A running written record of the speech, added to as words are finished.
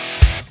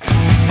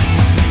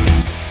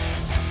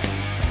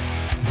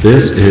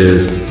This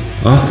is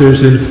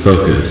Authors in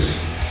Focus.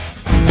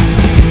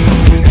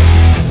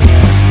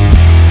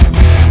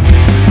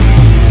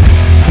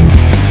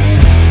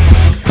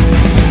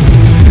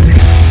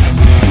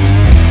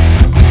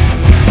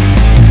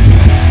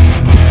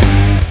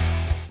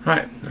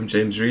 Hi, I'm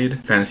James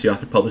Reed, fantasy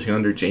author publishing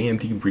under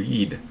JMD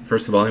Reed.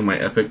 First volume of my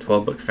epic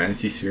 12-book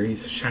fantasy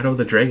series, Shadow of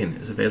the Dragon,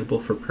 is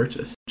available for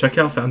purchase. Check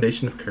out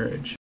Foundation of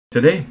Courage.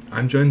 Today,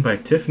 I'm joined by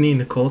Tiffany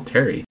Nicole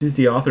Terry. She's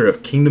the author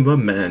of Kingdom of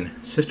Men,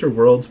 Sister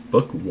Worlds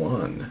Book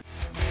 1.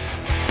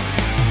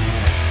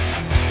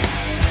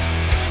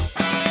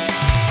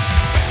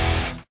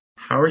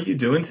 How are you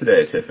doing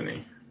today,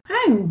 Tiffany?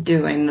 I'm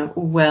doing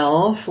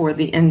well for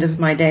the end of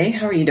my day.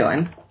 How are you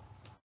doing?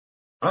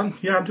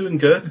 Yeah, I'm doing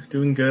good.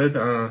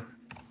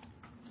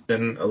 It's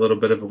been a little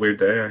bit of a weird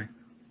day. I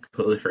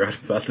completely forgot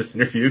about this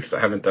interview because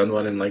I haven't done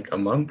one in like a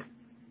month.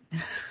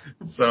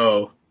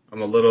 So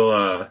I'm a little,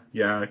 I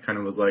kind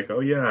of was like, oh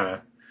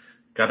yeah,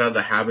 got out of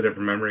the habit of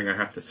remembering I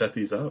have to set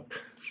these up.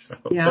 So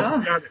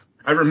Yeah.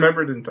 I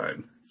remembered in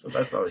time. So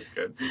that's always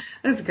good.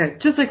 That's good.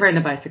 Just like riding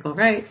a bicycle,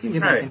 right? You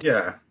get Right,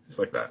 yeah, just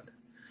like that.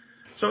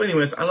 So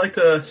anyways, I like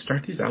to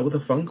start these out with a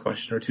fun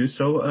question or two.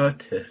 So,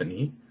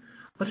 Tiffany,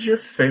 what is your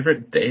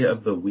favorite day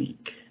of the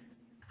week?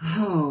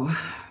 Oh,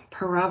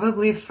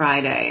 probably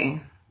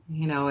Friday.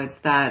 You know, it's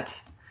that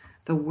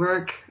the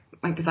work,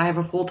 because I have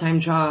a full-time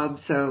job,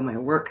 so my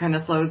work kind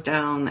of slows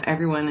down.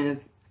 Everyone is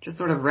just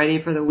sort of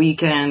ready for the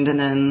weekend, and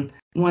then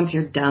once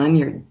you're done,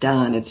 you're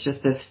done. It's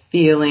just this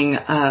feeling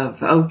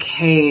of,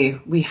 okay,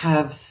 we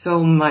have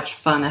so much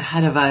fun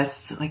ahead of us.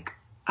 Like,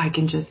 I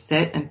can just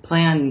sit and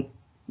plan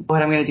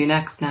what I'm going to do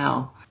next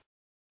now.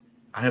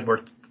 I have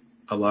worked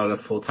a lot of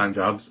full-time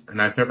jobs,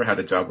 and I've never had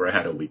a job where I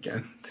had a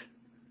weekend.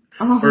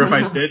 Oh, Or if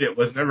I did, it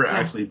was never yeah.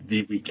 actually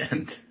the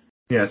weekend.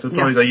 Yeah, so it's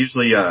Yeah. always, I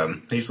usually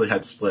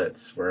had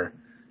splits where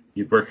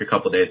you'd work a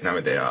couple days and have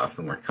a day off,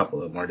 and work a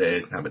couple of more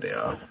days and have a day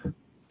off.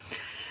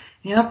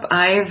 Yep,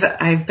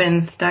 I've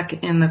been stuck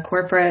in the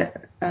corporate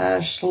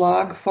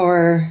schlag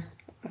for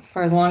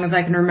as long as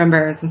I can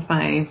remember, since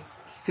my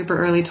super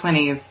early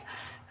 20s.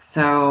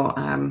 So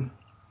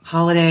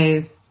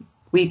holidays,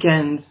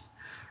 weekends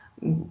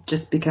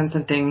just become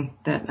something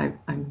that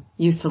I'm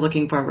used to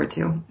looking forward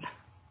to.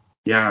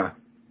 Yeah,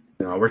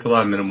 I worked a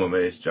lot of minimum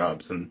wage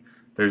jobs, and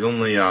there's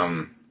only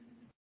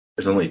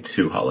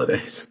two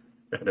holidays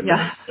at a minimum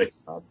Yeah. wage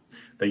job.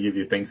 They give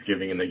you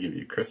Thanksgiving and they give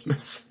you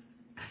Christmas.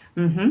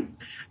 Mhm.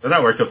 Then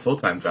I worked a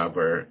full-time job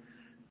where,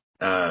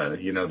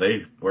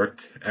 they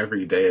worked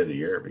every day of the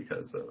year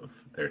because of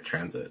their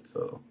transit.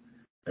 So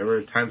there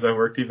were times I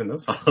worked even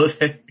those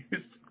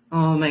holidays.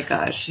 Oh my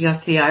gosh.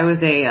 Yes, see, I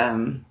was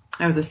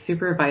a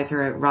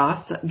supervisor at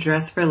Ross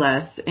Dress for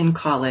Less in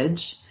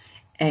college,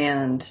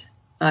 and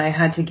I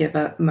had to give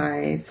up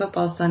my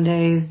football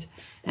Sundays,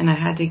 and I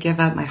had to give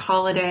up my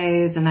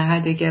holidays, and I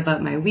had to give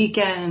up my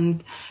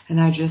weekends,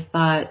 and I just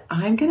thought,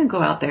 I'm going to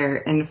go out there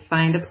and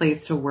find a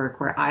place to work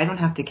where I don't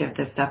have to give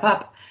this stuff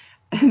up.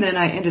 And then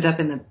I ended up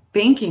in the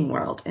banking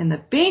world, and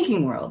the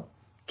banking world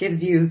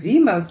gives you the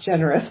most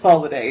generous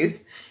holidays.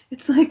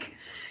 It's like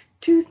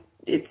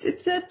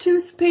it's a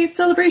toothpaste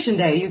celebration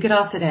day. You get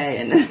off today,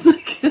 and it's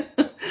like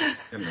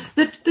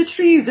the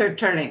trees are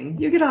turning.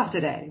 You get off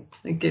today.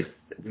 Like it's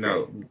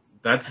No, great.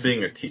 that's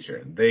being a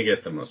teacher. They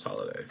get the most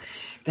holidays.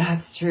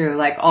 That's true.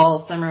 Like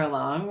all summer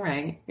long,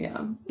 right?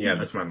 Yeah. Yeah,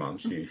 that's my mom.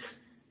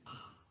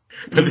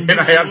 But then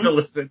I have Mm-hmm. to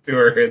listen to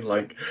her in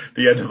like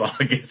the end of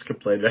August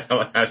complain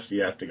about how she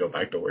has to go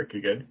back to work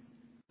again.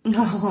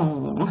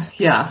 Oh,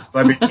 yeah.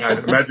 I mean, yeah,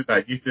 imagine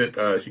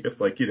that. She gets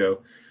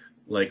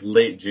like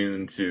late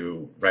June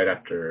to right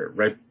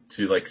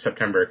to like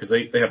September, because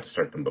they have to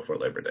start them before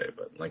Labor Day,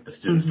 but like the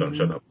students don't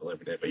show Mm-hmm. up for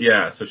Labor Day. But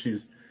yeah, so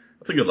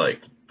that's a good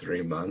like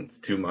 3 months,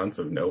 2 months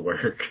of no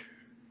work.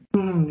 Oh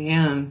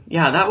man,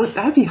 yeah,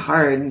 that'd be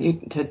hard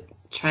to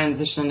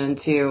transition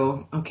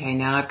into. Okay,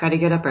 now I've got to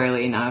get up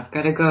early. Now I've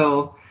got to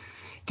go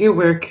do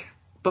work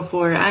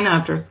before and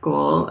after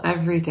school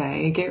every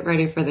day, get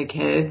ready for the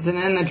kids, and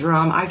then the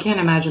drama. I can't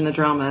imagine the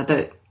drama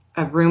that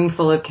a room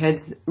full of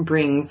kids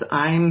brings.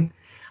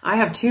 I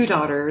have two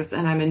daughters,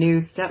 and I'm a new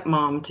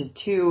stepmom to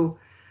two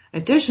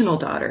additional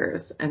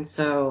daughters, and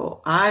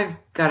so I've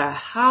got a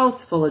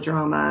house full of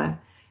drama,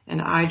 and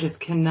I just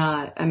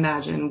cannot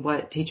imagine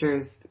what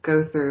teachers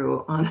go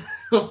through on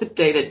a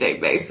day-to-day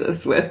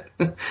basis with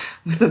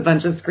a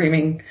bunch of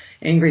screaming,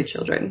 angry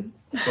children.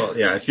 Well,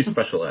 yeah, she's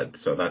special ed,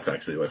 so that's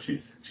actually what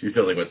she's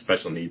dealing with,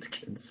 special needs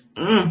kids.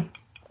 Mm.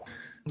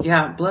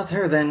 Yeah, bless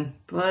her then.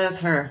 Bless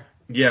her.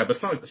 Yeah, but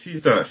it's not.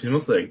 She's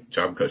mostly like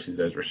job coach these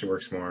days, where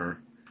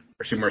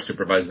she more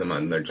supervises them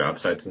on their job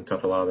sites and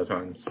stuff a lot of the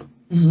times.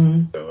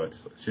 Mm-hmm. So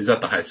she's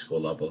at the high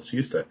school level.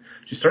 She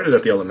started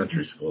at the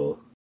elementary school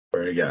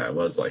where, yeah, it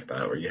was like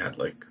that, where you had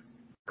like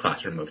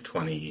classroom of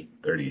 20,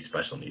 30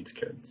 special needs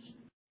kids.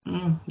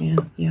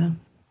 Yeah.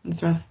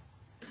 That's rough.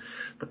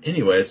 But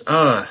anyways,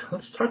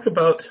 let's talk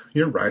about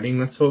your writing.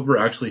 That's what we're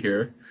actually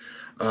here.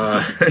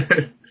 Uh,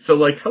 so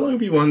like, how long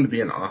have you wanted to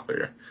be an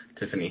author,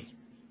 Tiffany?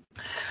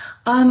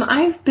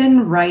 I've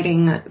been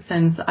writing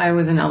since I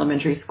was in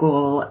elementary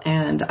school,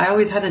 and I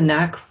always had a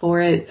knack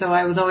for it. So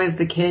I was always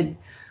the kid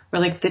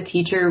where like the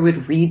teacher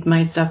would read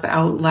my stuff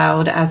out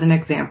loud as an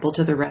example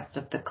to the rest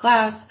of the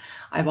class.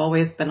 I've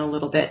always been a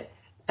little bit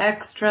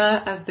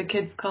extra, as the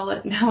kids call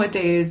it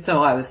nowadays.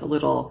 So I was a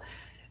little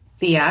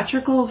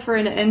theatrical for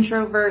an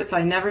introvert. So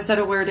I never said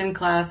a word in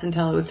class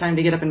until it was time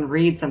to get up and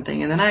read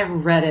something. And then I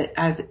read it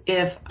as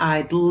if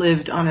I'd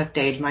lived on a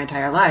stage my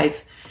entire life.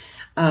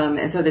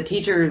 And so the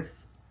teachers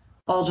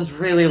all just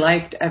really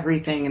liked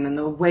everything, and then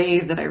the way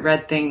that I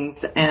read things,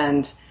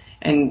 and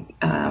I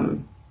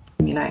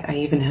mean, I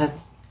even had,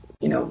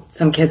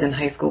 some kids in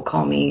high school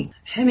call me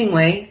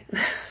Hemingway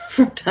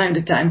from time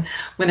to time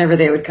whenever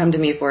they would come to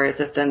me for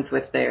assistance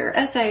with their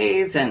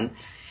essays, and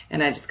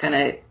I just kind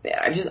of,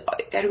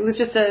 it was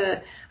just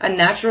a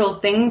natural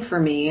thing for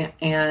me,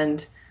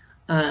 and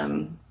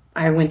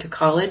I went to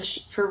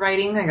college for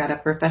writing. I got a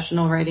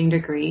professional writing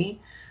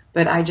degree,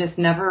 but I just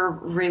never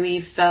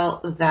really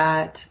felt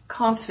that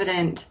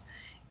confident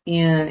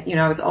in,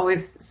 I was always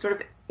sort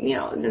of,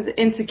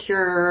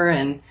 insecure,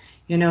 and,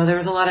 there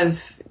was a lot of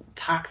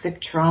toxic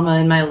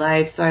trauma in my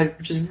life. So I had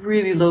just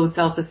really low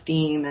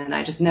self-esteem, and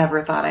I just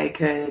never thought I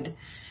could,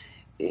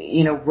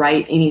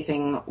 write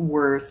anything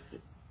worth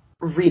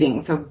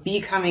reading. So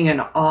becoming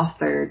an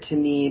author to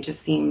me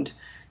just seemed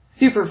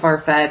super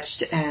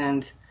far-fetched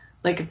and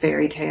like a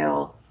fairy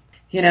tale,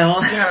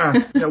 Yeah.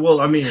 Yeah. Well,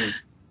 I mean,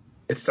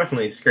 it's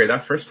definitely scary.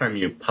 That first time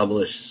you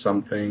publish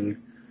something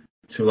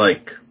to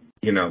like,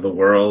 the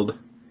world,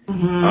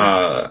 hmm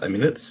I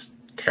mean, it's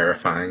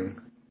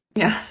terrifying.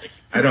 Yeah. Like,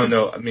 I don't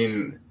know. I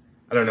mean,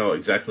 I don't know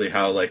exactly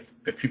how, like,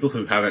 if people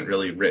who haven't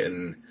really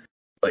written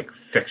like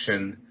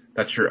fiction,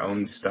 that's your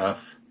own stuff,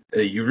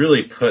 you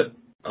really put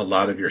a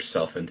lot of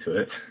yourself into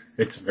it.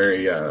 It's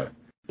very,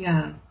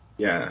 Yeah.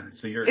 yeah.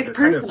 So It's you're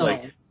kind of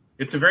like, personal.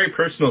 it's a very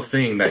personal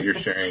thing that you're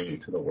sharing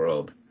to the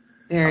world.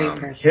 Very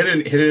personal.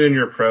 Hidden in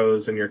your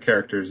prose and your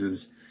characters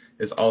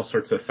is all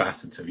sorts of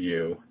facets of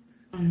you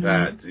hmm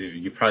that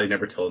you probably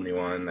never told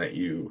anyone, that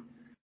you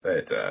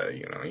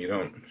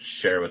don't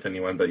share with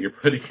anyone, but you're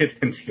putting it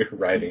into your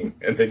writing,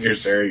 and then you're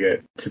sharing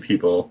it to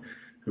people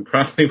who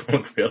probably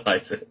won't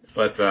realize it.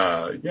 But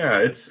yeah,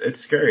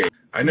 it's scary.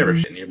 I never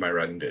hmm showed any of my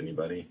writing to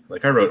anybody.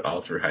 Like, I wrote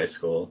all through high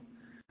school,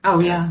 Oh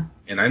and yeah.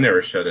 I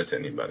never showed it to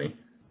anybody.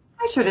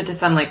 I showed it to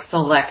some like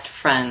select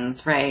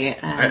friends, right?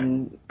 I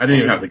And I didn't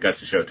even have and the guts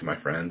to show it to my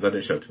friends. I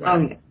didn't show it to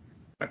oh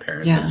my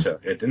parents. yeah.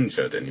 It didn't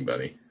show it to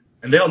anybody.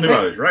 And they all knew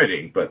I But was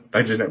writing, but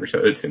I just never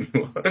showed it to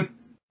anyone.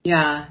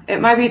 yeah,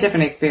 it might be a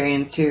different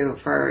experience too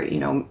for,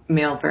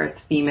 male versus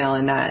female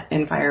in that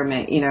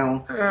environment.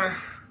 uh,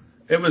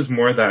 it was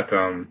more that,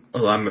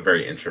 well, I'm a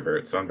very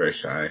introvert, so I'm very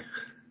shy.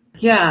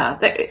 Yeah,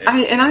 It,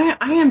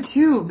 I am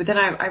too, but then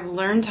I've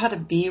learned how to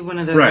be one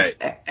of those right.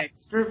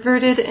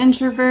 extroverted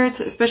introverts,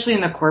 especially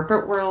in the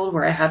corporate world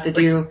where I have to Like,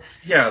 do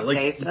yeah, like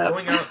say stuff.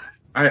 going out,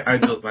 I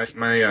do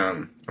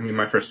I mean,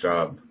 my first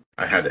job,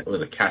 it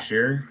was a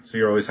cashier, so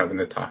you're always having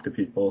to talk to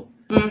people.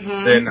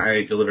 Then Mhm.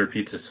 I delivered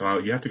pizza, so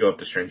you have to go up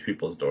to strange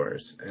people's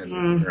doors and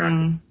interact.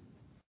 Mhm.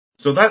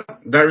 So that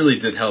really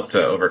did help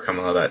to overcome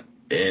a lot of that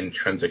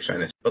intrinsic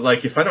shyness. But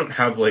like, if I don't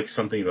have like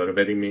something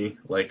motivating me,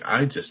 like,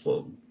 I just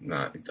will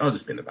not. I'll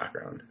just be in the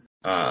background,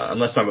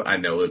 unless I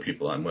know the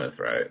people I'm with,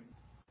 right?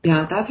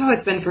 Yeah, that's how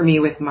it's been for me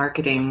with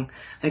marketing.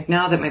 Like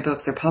now that my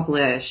books are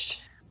published,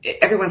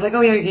 everyone's like,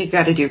 "Oh yeah, you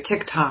got to do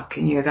TikTok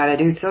and you got to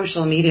do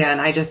social media." And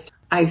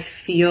I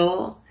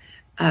feel,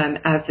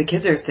 as the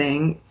kids are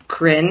saying,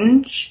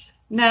 cringe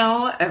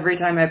now every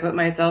time I put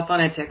myself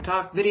on a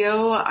TikTok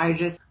video.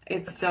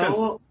 It's That's because so I think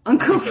that's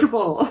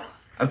uncomfortable.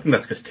 I think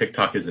that's because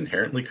TikTok is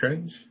inherently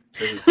cringe.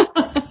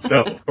 So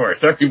of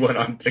course, everyone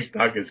on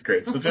TikTok is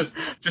cringe. So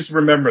just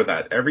remember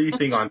that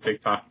everything on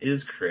TikTok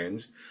is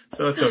cringe.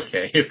 So it's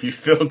okay if you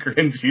feel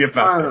cringy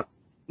about Uh, it.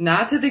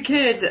 Not to the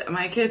kids.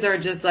 My kids are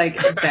just like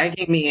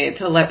begging me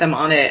to let them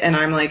on it, and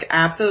I'm like,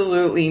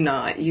 absolutely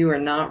not. You are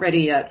not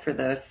ready yet for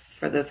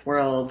this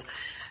world.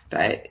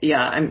 But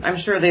yeah, I'm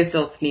sure they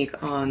still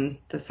sneak on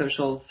the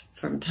socials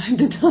from time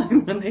to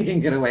time when they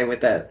can get away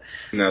with it.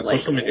 No, Like,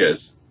 social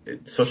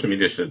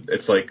media should.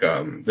 It's like,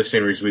 the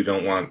same reason we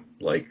don't want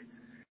like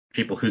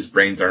people whose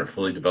brains aren't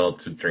fully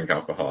developed to drink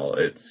alcohol.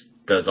 It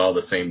does all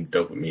the same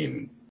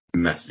dopamine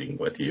messing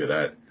with you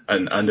that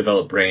an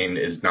undeveloped brain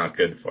is not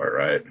good for,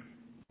 right?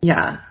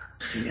 yeah,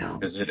 yeah.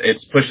 Because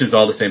it pushes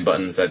all the same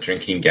buttons that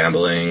drinking,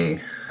 gambling,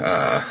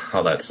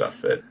 all that stuff.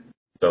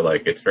 So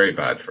like, it's very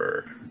bad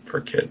for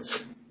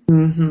kids.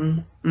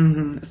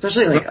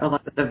 Especially It's like not, a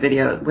lot of the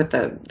video with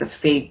the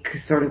fake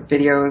sort of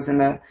videos and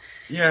the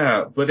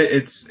yeah, but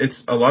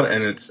it's a lot,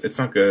 and it's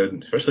not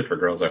good, especially for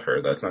girls. I've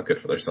heard that's not good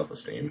for their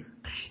self-esteem.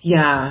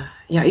 yeah,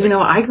 yeah. Even Like,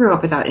 though I grew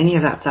up without any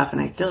of that stuff,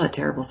 and I still had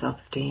terrible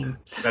self-esteem.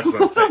 that's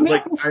what I'm saying.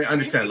 Like, I Maybe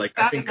understand. Like,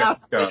 it's bad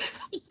enough.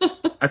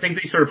 I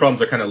think these sort of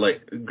problems are kind of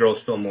like girls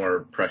feel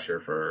more pressure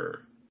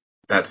for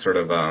that sort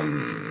of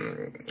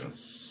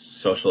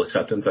social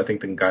acceptance, I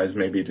think, than guys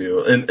maybe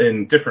do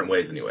in different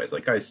ways. Anyways,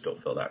 like, guys still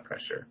feel that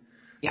pressure.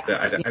 Yeah,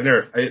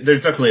 There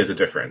definitely is a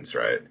difference,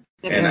 right?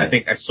 It And I is.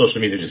 think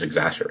social media just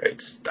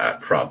exacerbates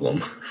that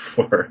problem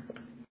for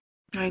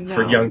I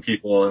for know. young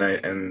people.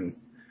 And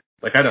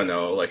like, I don't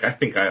know, like, I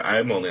think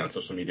I'm only on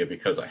social media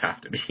because I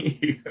have to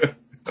be.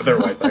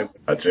 Otherwise, I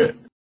would touch it.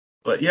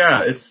 But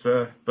yeah,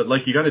 but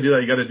like, you got to do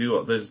that. You got to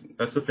do.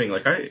 That's the thing.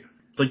 Like,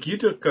 it's like you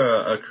took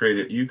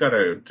you got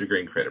a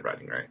degree in creative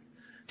writing, right?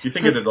 Do you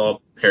think it at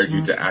all prepared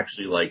you to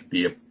actually like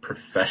be a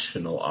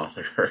professional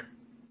author?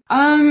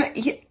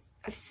 Yeah,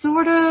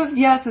 sort of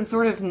yes and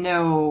sort of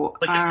no.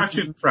 Like, it taught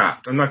you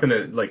craft. I'm not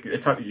gonna like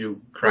it taught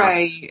you craft,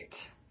 Right.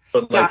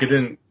 but Yeah. like it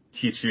didn't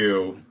teach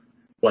you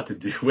what to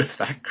do with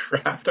that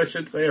craft, I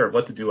should say, or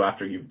what to do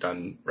after you've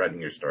done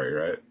writing your story,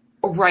 right?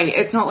 Right.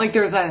 It's not like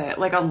there's a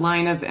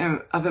line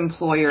of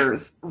employers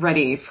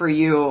ready for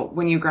you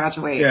when you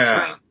graduate, Yeah.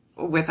 right?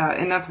 With that.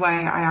 And that's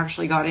why I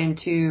actually got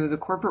into the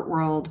corporate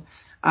world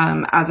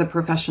as a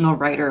professional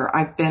writer.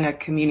 I've been a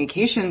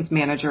communications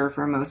manager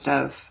for most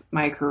of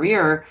my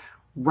career,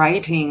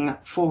 writing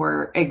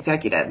for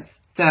executives.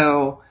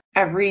 So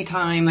every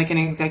time like an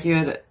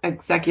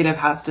executive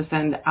has to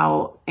send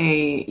out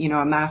a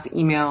mass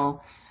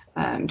email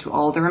to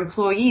all their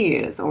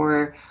employees,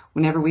 or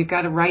whenever we've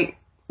got to write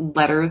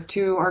letters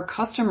to our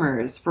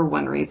customers for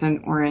one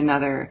reason or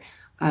another.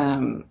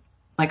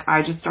 Like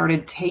I just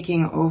started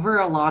taking over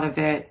a lot of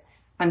it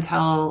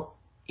until,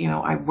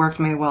 I worked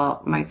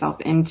myself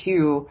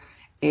into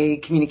a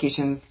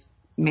communications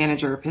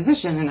manager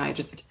position, and I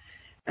just,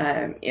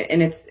 and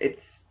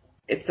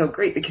it's so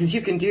great because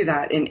you can do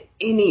that in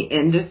any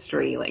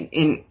industry, like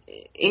in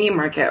any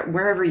market,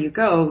 wherever you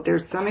go.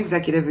 There's some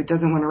executive who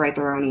doesn't want to write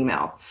their own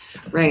emails,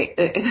 right?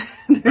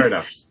 Fair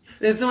enough.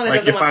 There's someone that Like,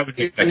 doesn't if want I to was an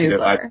produce the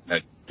executive, I'd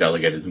newsletter.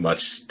 delegate as much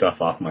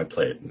stuff off my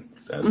plate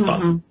as Hmm. possible.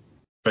 Well, and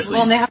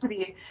Especially, they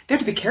have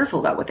to be careful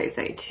about what they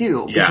say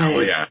too, yeah, well,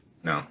 because yeah,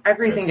 no,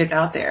 everything gets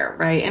out there,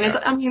 right? And yeah,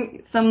 I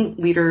mean, some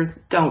leaders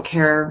don't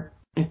care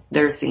if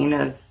they're seen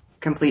as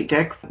complete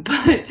dicks,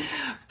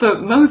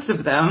 but most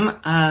of them,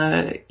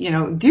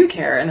 do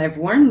care. And I've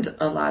warned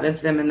a lot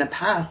of them in the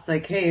past,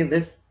 like, hey,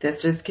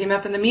 this just came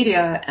up in the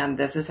media, and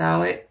this is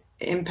how it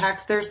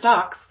impacts their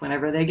stocks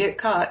whenever they get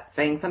caught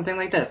saying something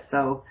like this.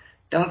 So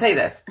don't say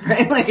this,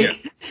 right? Like, yeah,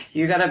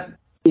 you gotta,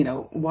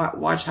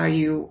 watch how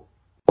you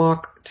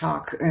walk,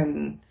 talk,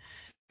 and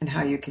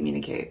how you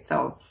communicate.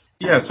 So,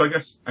 yeah. So I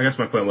guess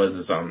my point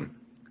was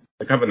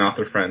like, I have an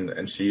author friend,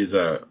 and she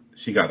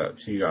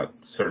got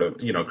sort of,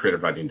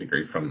 creative writing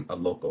degree from a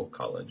local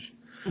college,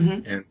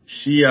 mhm. and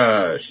she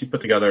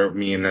put together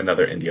me and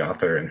another indie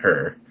author and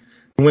her.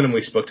 And when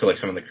we spoke to like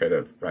some of the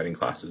creative writing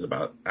classes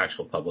about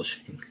actual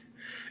publishing,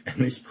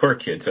 and these poor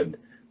kids had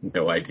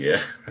no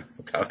idea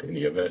about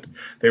any of it.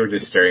 They were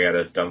just staring at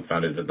us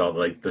dumbfounded at all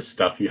like the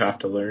stuff you have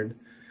to learn.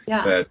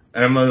 Yeah.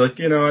 And I'm like,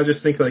 I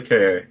just think like,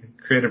 hey,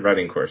 creative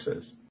writing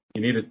courses.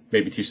 You need to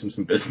maybe teach them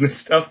some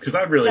business stuff, because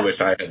I really Yeah.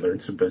 wish I had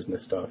learned some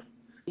business stuff.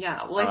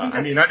 Yeah. Well, I think I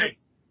that mean,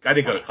 I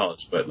didn't go to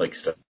college, but like,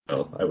 still,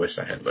 I wish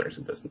I had learned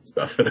some business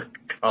stuff at a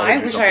college I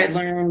or wish I something. had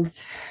learned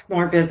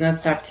more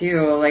business stuff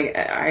too. Like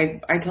I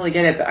totally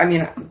get it. But I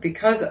mean,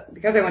 because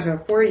I went to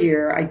a 4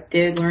 year, I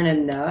did learn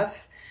enough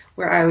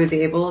where I was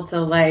able to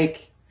like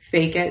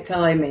fake it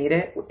till I made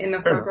it in the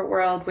Fair enough. corporate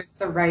world with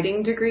the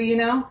writing degree.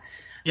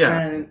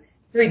 Yeah, Um,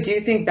 so I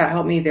do think that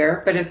helped me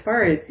there. But as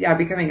far as, yeah,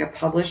 becoming a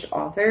published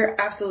author,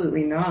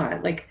 absolutely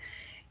not. Like,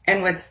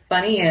 and what's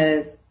funny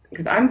is,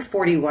 because I'm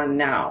 41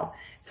 now,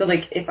 so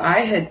like if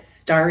I had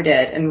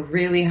started and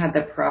really had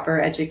the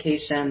proper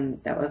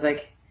education that was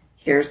like,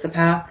 here's the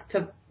path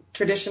to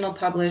traditional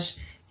publish,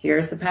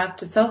 here's the path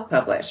to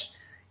self-publish,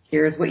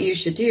 here's what you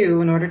should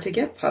do in order to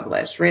get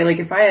published, right? Like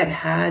if I had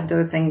had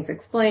those things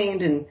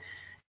explained, and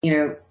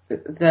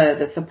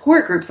the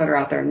support groups that are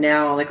out there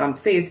now, like on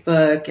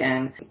Facebook,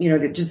 and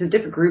just the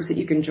different groups that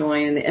you can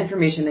join, and the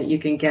information that you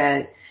can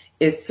get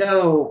is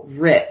so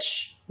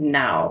rich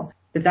now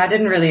that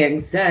didn't really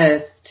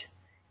exist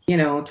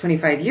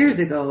 25 years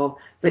ago.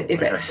 But oh if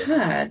my it God,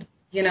 had,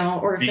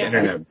 or if the it had,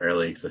 internet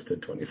barely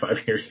existed 25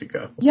 years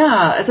ago.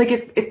 yeah, it's like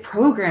if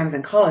programs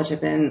in college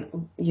have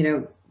been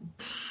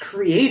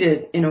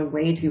created in a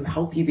way to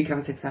help you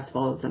become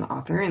successful as an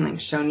author, and like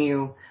shown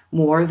you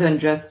more than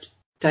just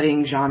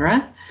studying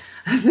genres,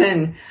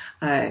 then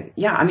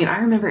yeah, I mean, I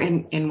remember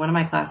in one of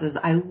my classes,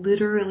 I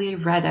literally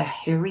read a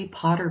Harry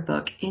Potter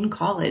book in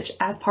college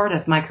as part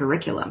of my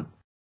curriculum.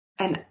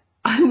 And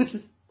I was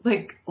just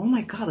like, oh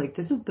my God, like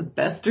this is the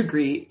best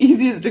degree,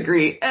 easiest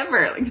degree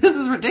ever. Like this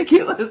is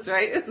ridiculous,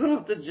 right? It's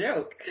almost a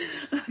joke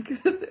because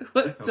it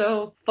was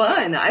so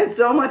fun. I had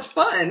so much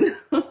fun.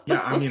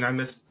 Yeah, I mean, I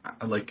miss,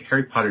 like,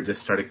 Harry Potter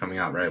just started coming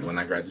out right when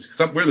I graduated.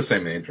 Because we're the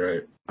same age,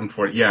 right? I'm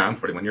 40. Yeah, I'm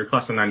 41. You're a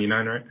class of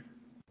 99, right?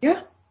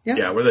 Yeah, yeah,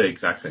 Yeah, we're the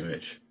exact same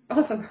age.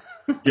 awesome.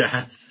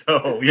 Yeah,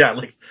 so, yeah,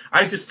 like,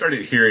 I just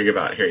started hearing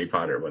about Harry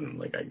Potter when,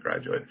 like, I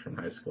graduated from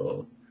high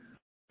school,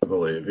 I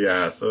believe.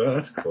 Yeah, so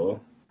that's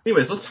cool.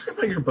 Anyways, let's talk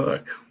about your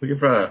book. We've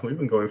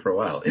been going for a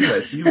while.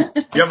 Anyways, you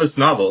have this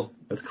novel.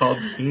 It's called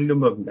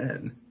Kingdom of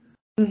Men.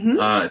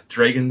 Mhm.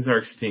 Dragons are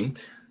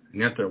extinct,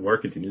 and yet their war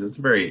continues. It's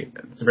a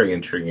very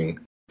intriguing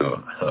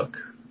hook.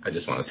 I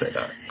just want to say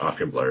that off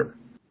your blurb.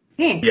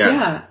 Thanks. Yeah,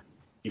 Yeah.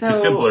 you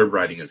can say So blurb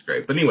writing is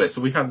great. But anyway,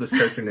 so we have this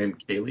character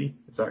named Kaylee.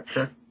 Is that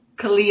correct?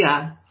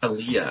 Kalia.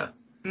 Aaliyah.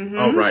 All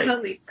Mm-hmm. right.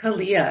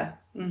 Kalia.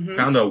 Mm-hmm.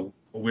 Found a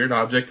weird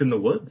object in the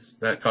woods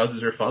that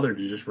causes her father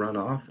to just run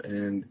off,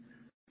 and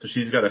so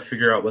she's got to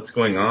figure out what's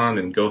going on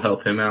and go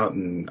help him out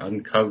and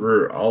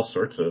uncover all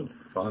sorts of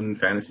fun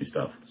fantasy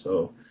stuff.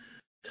 So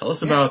tell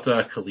us Yeah.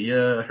 about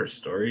Kalia, her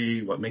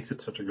story, what makes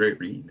it such a great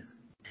read.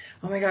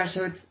 Oh my gosh.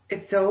 So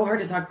it's so hard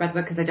to talk about the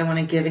book because I don't want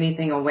to give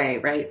anything away,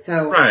 right?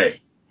 So Right.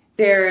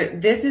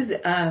 this is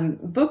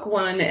book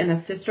one in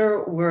the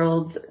Sister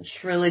Worlds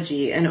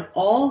trilogy, and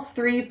all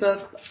three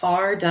books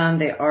are done.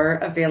 They are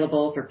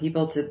available for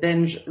people to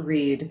binge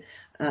read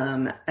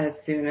as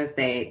soon as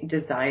they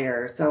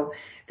desire. So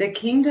the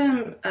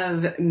Kingdom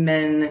of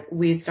Men,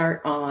 we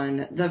start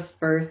on the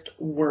first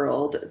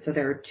world. So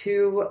there are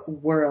two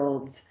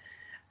worlds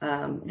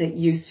that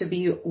used to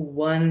be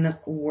one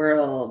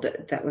world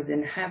that was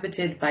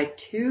inhabited by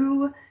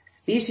two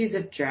species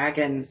of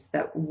dragons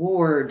that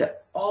warred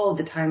all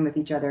the time with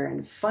each other.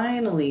 And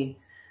finally,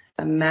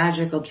 a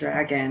magical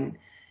dragon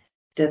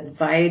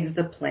divides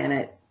the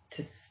planet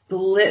to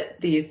split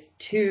these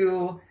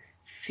two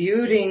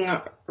feuding,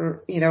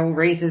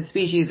 races,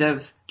 species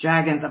of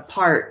dragons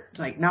apart.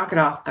 Like, knock it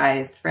off,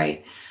 guys,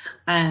 right?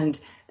 And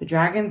the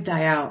dragons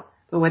die out.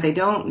 But what they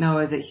don't know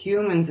is that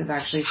humans have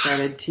actually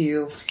started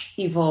to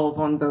evolve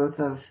on both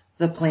of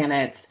the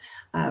planets.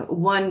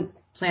 One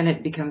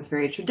planet becomes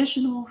very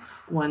traditional,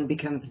 one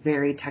becomes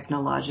very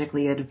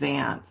technologically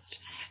advanced.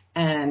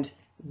 And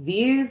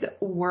these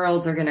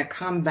worlds are going to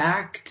come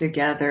back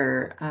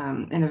together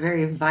in a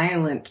very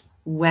violent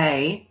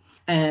way.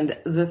 And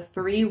the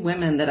three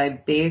women that I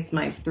base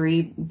my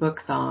three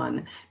books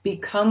on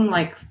become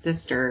like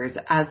sisters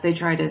as they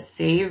try to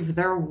save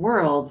their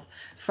worlds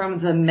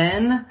from the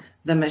men,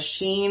 the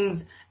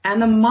machines,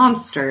 and the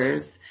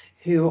monsters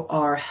who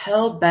are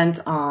hell-bent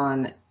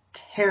on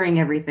tearing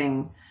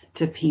everything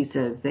to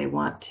pieces. They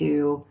want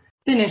to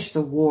finish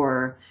the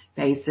war,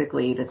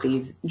 basically, that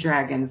these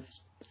dragons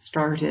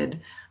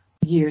started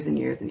years and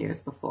years and years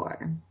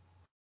before.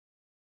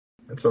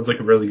 That sounds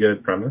like a really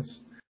good premise.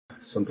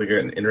 Sounds like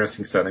an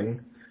interesting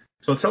setting.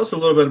 So tell us a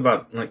little bit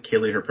about like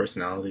Kaylee, her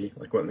personality,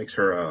 like what makes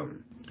her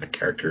a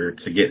character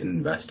to get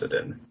invested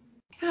in.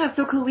 Yeah,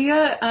 so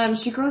Kalia,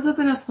 she grows up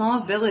in a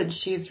small village.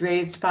 She's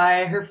raised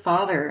by her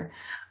father.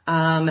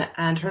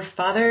 And her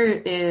father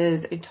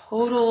is a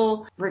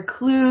total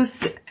recluse,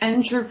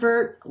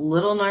 introvert,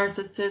 little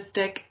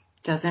narcissistic,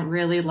 doesn't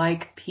really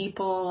like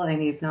people,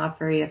 and he's not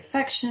very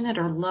affectionate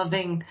or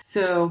loving.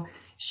 So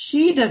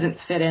she doesn't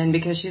fit in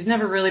because she's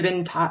never really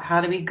been taught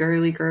how to be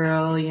girly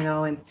girl,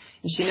 and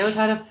she knows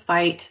how to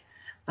fight.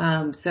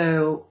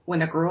 So when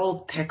the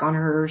girls pick on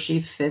her,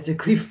 she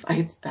physically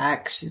fights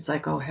back. She's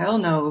like, oh, hell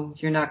no,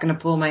 you're not going to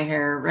pull my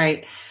hair,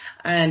 right?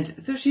 And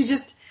so she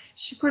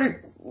sort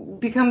of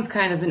becomes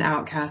kind of an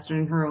outcast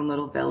in her own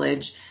little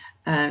village.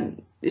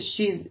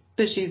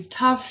 She's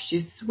tough,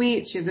 she's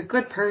sweet, she's a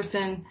good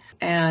person,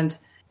 and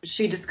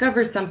she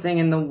discovers something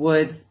in the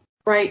woods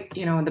right,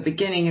 in the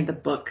beginning of the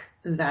book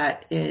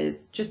that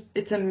is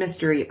it's a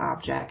mystery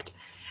object.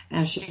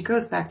 And she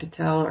goes back to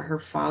tell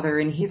her father,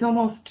 and he's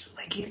almost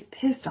like he's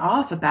pissed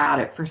off about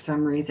it for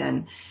some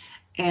reason.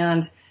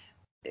 And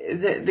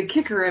the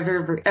kicker of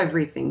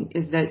everything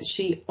is that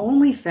she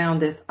only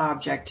found this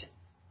object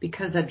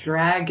because a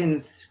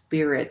dragon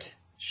spirit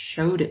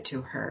showed it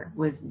to her,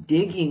 was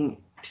digging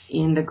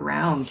in the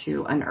ground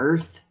to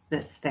unearth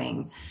this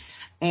thing.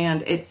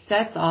 And it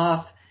sets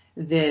off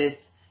this,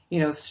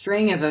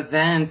 string of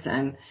events,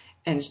 and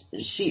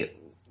she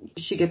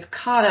gets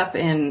caught up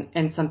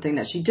in something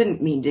that she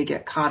didn't mean to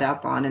get caught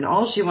up on. And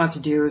all she wants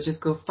to do is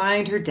just go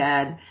find her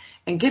dad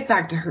and get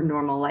back to her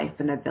normal life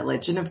in the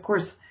village. And of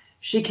course,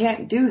 she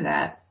can't do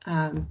that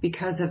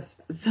because of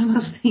some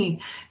of the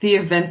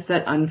events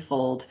that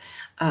unfold.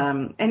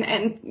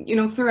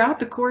 And throughout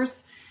the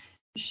course,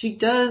 she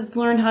does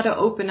learn how to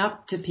open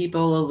up to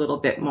people a little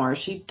bit more.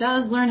 She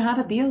does learn how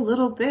to be a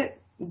little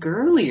bit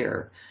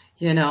girlier,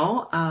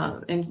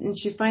 and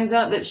she finds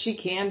out that she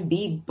can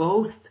be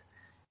both,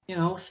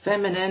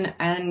 feminine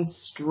and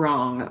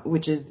strong,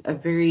 which is a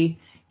very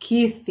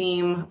key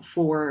theme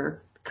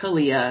for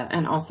Kalia,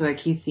 and also a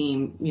key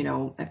theme,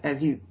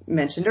 as you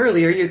mentioned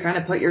earlier, you kind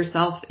of put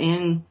yourself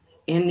in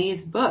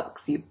these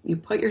books. You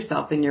put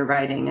yourself in your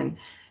writing,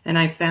 and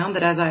I found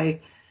that as I,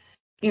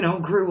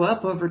 grew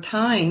up over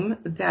time,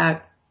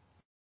 that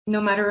no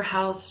matter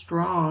how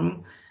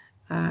strong,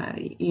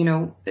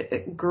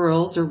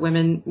 girls or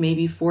women may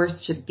be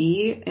forced to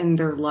be in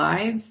their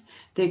lives,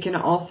 they can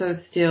also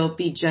still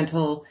be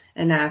gentle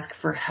and ask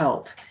for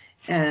help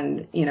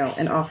and,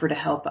 and offer to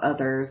help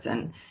others.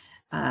 And,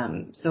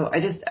 so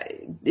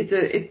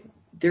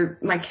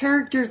my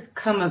characters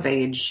come of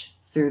age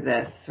through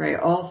this, right?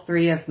 All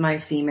three of my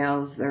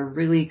females, they're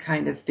really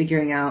kind of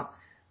figuring out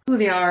who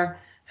they are,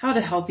 how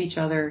to help each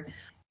other.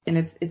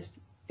 And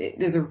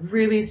there's a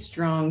really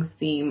strong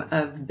theme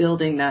of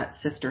building that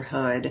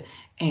sisterhood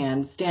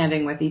and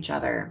standing with each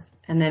other.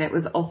 And then it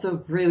was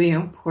also really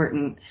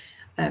important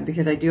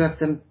because I do have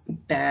some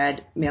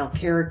bad male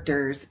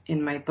characters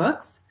in my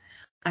books,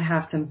 I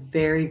have some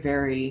very,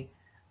 very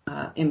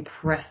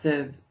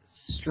impressive,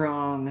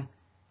 strong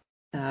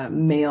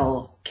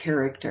male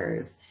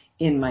characters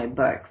in my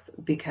books,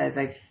 because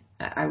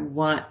I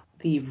want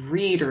the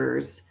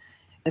readers,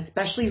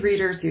 especially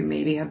readers who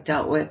maybe have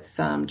dealt with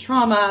some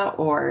trauma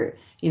or,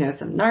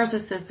 some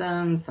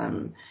narcissism,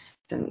 some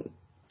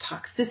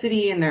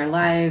toxicity in their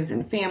lives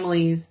and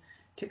families,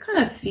 to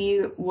kind of see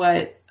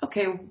what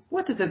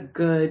does a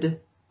good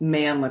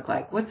man look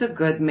like? What's a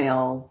good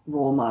male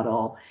role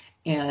model?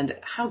 And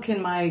how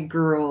can my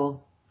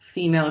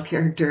female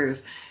characters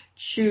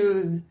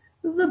choose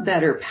the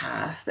better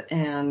path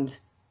and,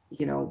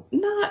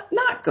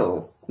 not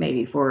go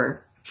maybe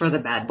for the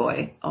bad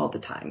boy all the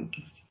time.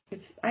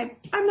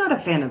 I'm not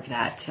a fan of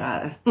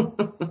that,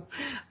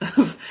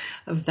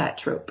 of that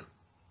trope.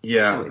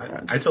 Yeah,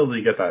 I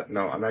totally get that.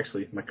 No, I'm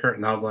actually, my current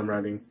novel I'm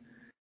writing,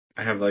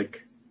 I have like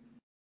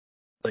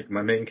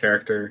my main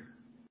character.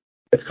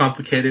 It's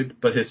complicated,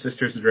 but his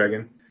sister's a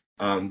dragon.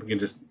 We can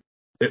just,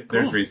 Cool.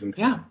 There's reasons.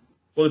 Yeah.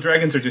 Well, the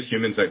dragons are just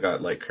humans that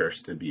got like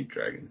cursed to be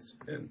dragons,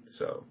 and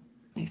so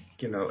Nice.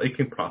 it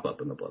can prop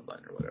up in the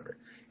bloodline or whatever.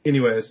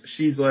 Anyways,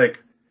 she's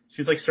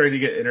starting to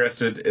get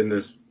interested in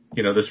this,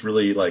 this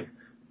really like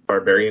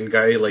barbarian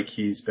guy, like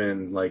he's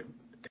been like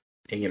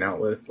hanging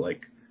out with,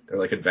 like they're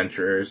like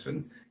adventurers,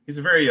 and he's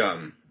a very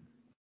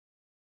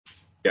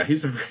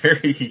he's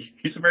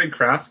a very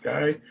crass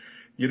guy,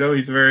 he's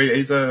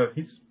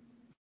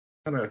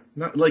kind of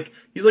not like,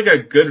 he's like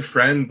a good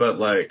friend, but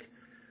like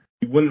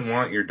you wouldn't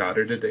want your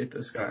daughter to date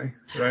this guy,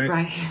 right?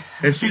 Right.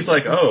 And she's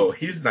like, oh,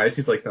 he's nice.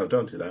 He's like, no,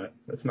 don't do that.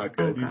 That's not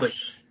good. Oh,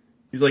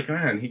 he's like,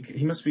 man,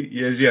 he must be,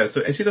 yeah.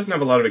 So, and she doesn't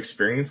have a lot of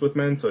experience with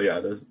men, so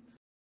yeah,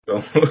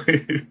 so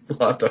we'll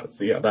have to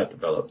see how that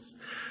develops.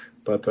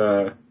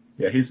 But,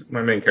 he's,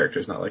 my main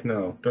character's not like,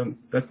 no,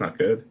 that's not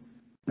good.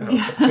 No.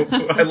 Yeah.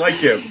 I like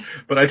him,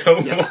 but I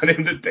don't want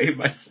him to date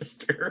my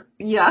sister.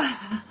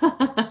 Yeah.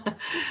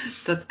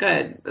 That's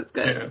good.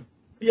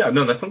 Yeah,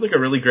 no, that sounds like a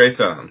really great,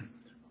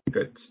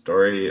 good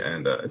story,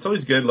 and it's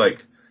always good, like,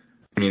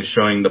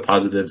 showing the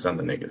positives and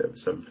the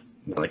negatives of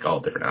like all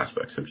different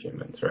aspects of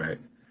humans, right?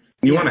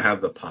 You want to have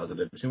the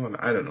positives.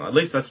 I don't know, at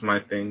least that's my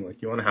thing.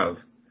 Like, you want to have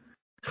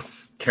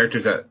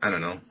characters that, I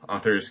don't know,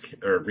 authors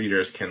or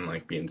readers can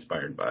like be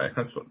inspired by.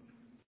 That's what,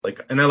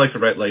 like, and I like to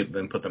write, like,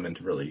 then put them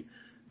into really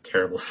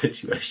terrible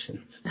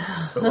situations.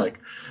 So like,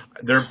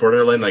 they're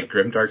borderline like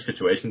grimdark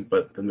situations,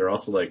 but then they're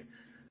also like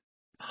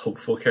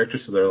hopeful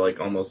characters, so they're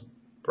like almost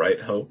bright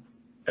hope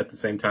at the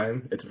same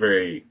time. It's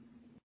very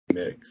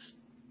mixed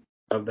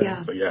of them.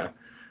 Yeah. So yeah,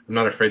 I'm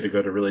not afraid to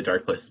go to really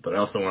dark places, but I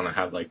also want to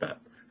have like that.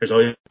 There's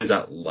always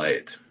that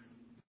light.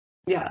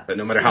 Yeah. That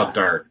no matter how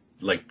dark,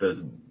 like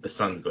the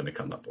sun's going to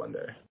come up one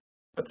day.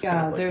 That's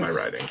kind of like there's my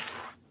writing.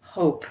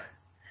 hope.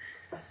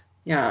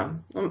 Yeah.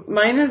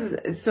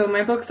 So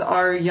my books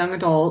are young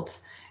adult.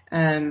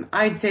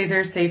 I'd say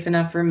they're safe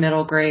enough for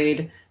middle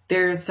grade.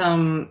 There's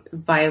some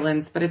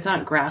violence, but it's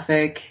not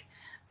graphic.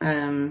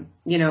 And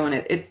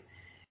it's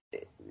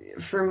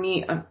for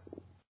me,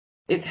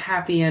 it's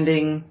happy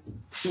ending,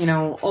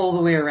 all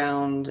the way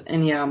around.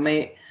 And yeah,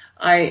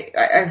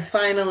 I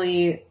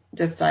finally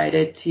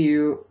decided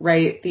to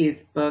write these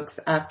books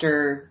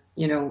after,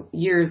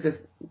 years of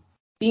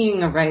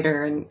being a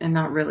writer and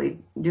not really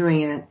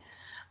doing it.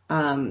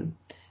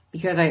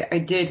 Because I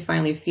did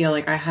finally feel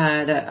like I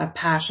had a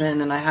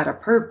passion and I had a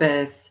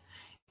purpose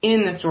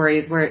in the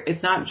stories, where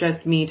it's not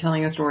just me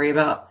telling a story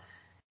about,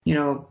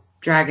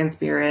 dragon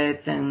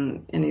spirits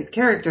and these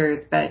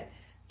characters, but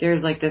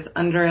there's like this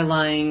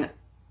underlying,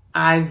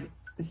 I've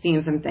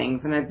seen some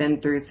things and I've been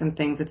through some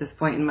things at this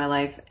point in my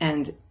life.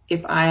 And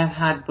if I have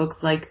had books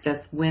like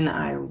this when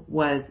I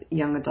was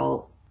young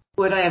adult,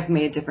 would I have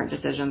made different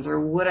decisions, or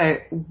would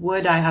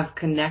I have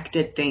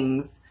connected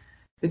things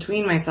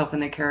between myself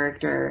and the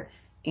character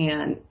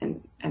and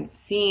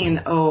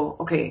seen, oh,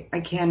 okay,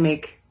 I can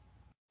make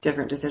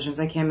different decisions.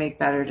 I can make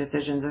better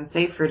decisions and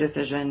safer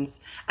decisions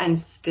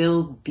and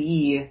still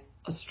be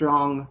a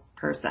strong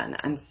person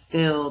and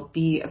still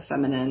be a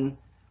feminine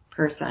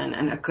person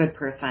and a good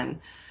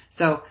person.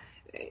 So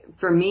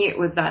for me, it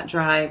was that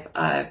drive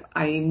of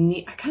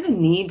I kind of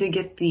need to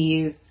get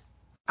these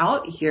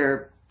out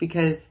here,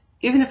 because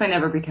even if I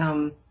never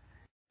become,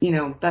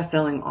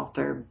 best-selling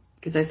author,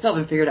 because I still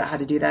haven't figured out how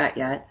to do that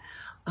yet,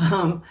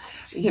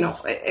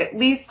 at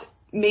least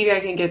maybe I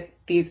can get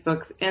these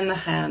books in the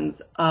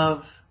hands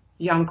of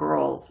young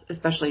girls,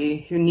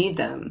 especially who need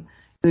them,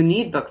 who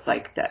need books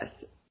like this.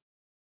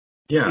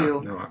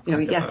 Yeah.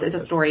 Yes, it's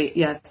a story.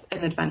 Yes,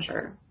 it's an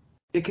adventure.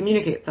 It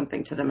communicates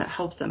something to them. It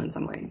helps them in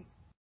some way.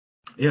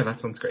 Yeah, that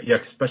sounds great. Yeah,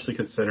 especially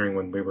considering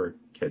when we were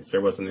kids,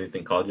 there wasn't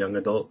anything called young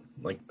adult.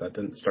 Like, that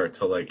didn't start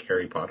till like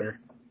Harry Potter,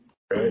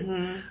 right?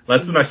 Mm-hmm.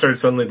 That's when I started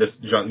suddenly this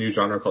new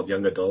genre called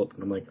young adult,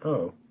 and I'm like,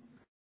 oh,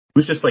 it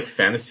was just like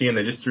fantasy, and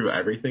they just threw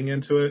everything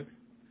into it.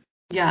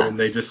 Yeah. And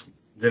they just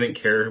didn't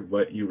care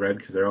what you read,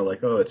 because they're all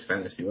like, oh, it's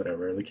fantasy,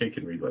 whatever. The kid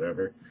can read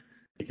whatever.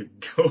 It could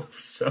go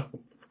so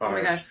Oh my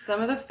are. gosh,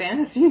 some of the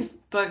fantasy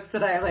books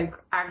that I like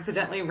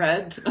accidentally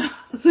read, I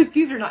was like,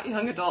 these are not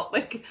young adult,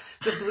 like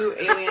the blue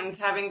aliens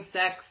having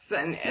sex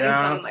and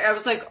Yeah, some, like, I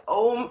was like,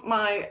 oh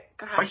my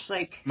my gosh,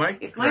 like, my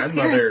if my parents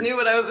grandmother knew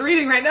what I was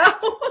reading right now.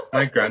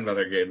 my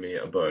grandmother gave me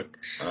a book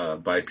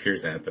by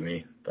Piers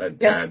Anthony that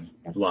Yes. had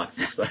lots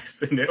of sex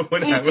in it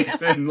when I was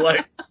in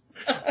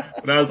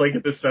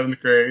in the 7th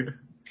grade.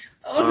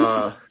 Oh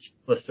no.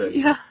 Listen,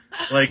 Yeah.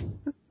 like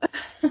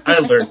I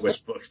learned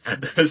which books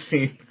had those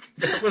scenes.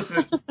 That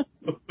wasn't.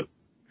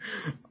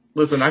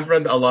 Listen, I've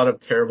read a lot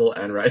of terrible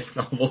Anne Rice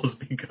novels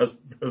because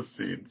of those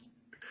scenes,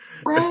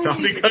 not Right.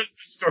 because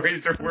the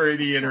stories were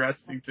any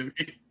interesting to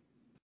me.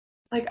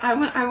 Like I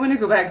want to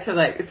go back to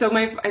like, so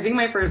I think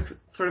my first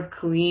sort of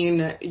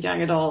clean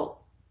young adult,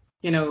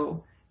 you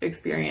know,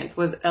 experience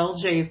was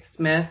L.J.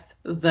 Smith,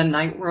 the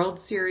Night World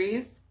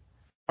series.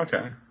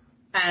 Okay.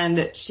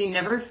 And she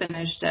never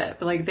finished it.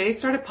 But like they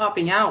started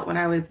popping out when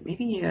I was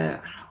maybe I don't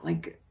know,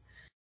 like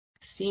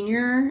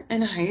senior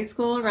in high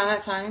school around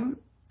that time.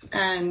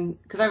 And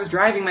because I was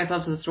driving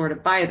myself to the store to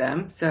buy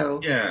them, so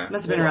Yeah. it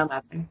must have been Well, around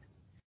that time.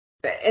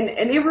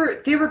 And they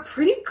were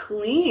pretty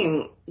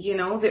clean, you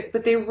know,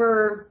 but they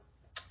were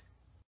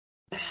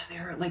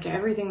like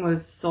everything was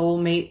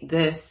soulmate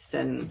this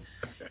and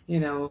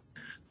you know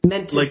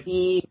meant to like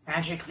be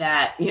magic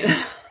that, you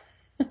know.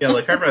 yeah,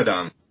 like I read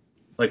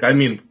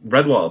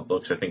Redwall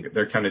books. I think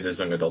they're counted as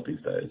young adult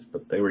these days,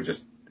 but they were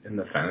just in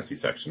the fantasy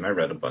section. I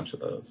read a bunch of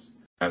those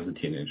as a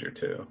teenager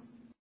too.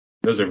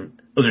 Those are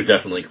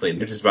definitely clean.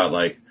 They're just about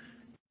like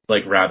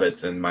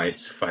rabbits and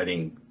mice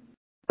fighting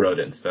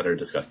rodents that are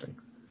disgusting.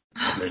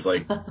 And there's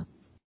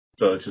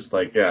so it's just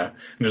like yeah,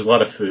 and there's a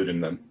lot of food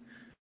in them.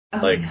 Oh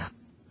Like yeah.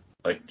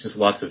 like just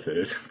lots of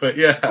food. But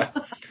yeah.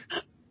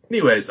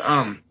 Anyways,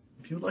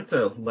 if you'd like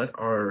to let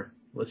our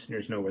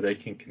listeners know where they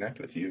can connect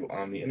with you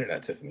on the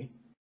internet, Tiffany.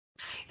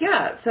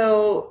 Yeah,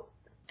 so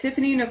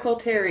Tiffany Nicole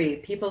Terry,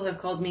 people have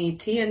called me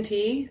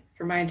TNT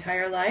for my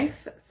entire life.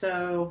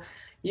 So I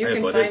you can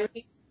avoided find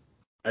me,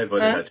 I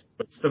avoided huh? that.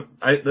 But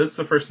that's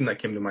the first thing that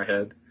came to my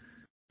head.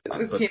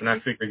 But then I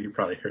TNT. figured you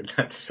probably heard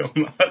that so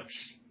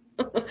much.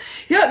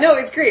 Yeah, no,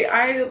 it's great.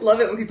 I love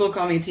it when people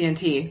call me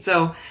TNT.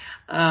 So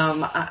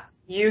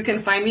you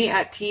can find me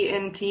at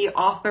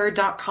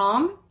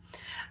tntauthor.com.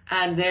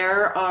 And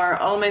there are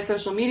all my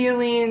social media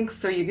links,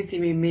 so you can see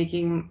me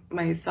making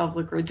myself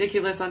look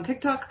ridiculous on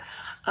TikTok.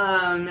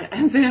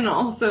 And then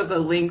also the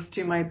links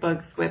to my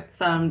books with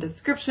some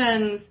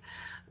descriptions,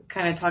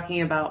 kind of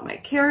talking about my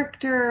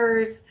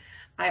characters.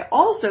 I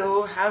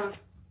also have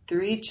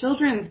 3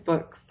 children's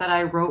books that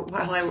I wrote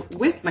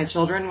with my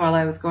children while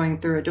I was going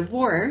through a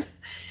divorce.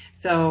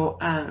 So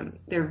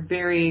they're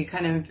very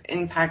kind of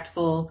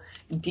impactful,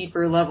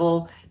 deeper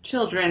level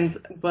children's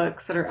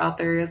books that are out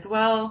there as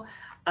well.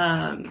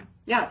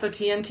 Yeah, so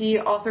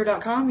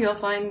tntauthor.com, you'll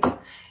find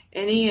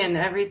any and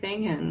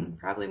everything and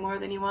probably more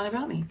than you want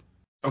about me.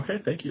 Okay,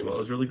 thank you. Well, it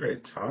was really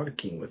great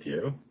talking with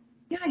you.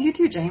 Yeah, you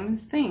too,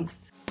 James. Thanks.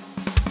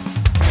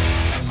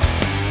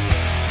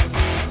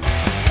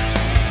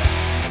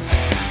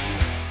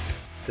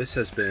 This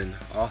has been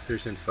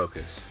Authors in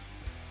Focus.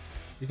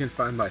 You can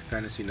find my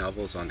fantasy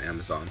novels on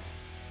Amazon.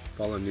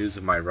 Follow news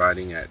of my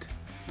writing at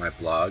my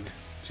blog,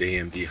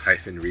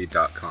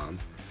 jmd-read.com,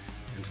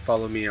 and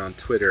follow me on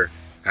Twitter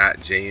at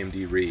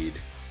jmdread.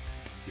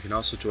 You can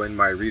also join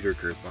my reader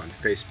group on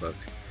Facebook,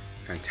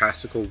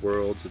 Fantastical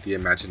Worlds of the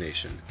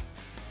Imagination.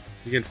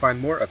 You can find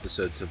more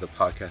episodes of the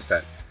podcast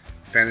at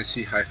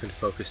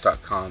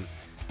fantasy-focus.com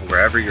and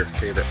wherever your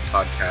favorite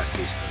podcast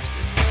is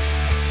hosted.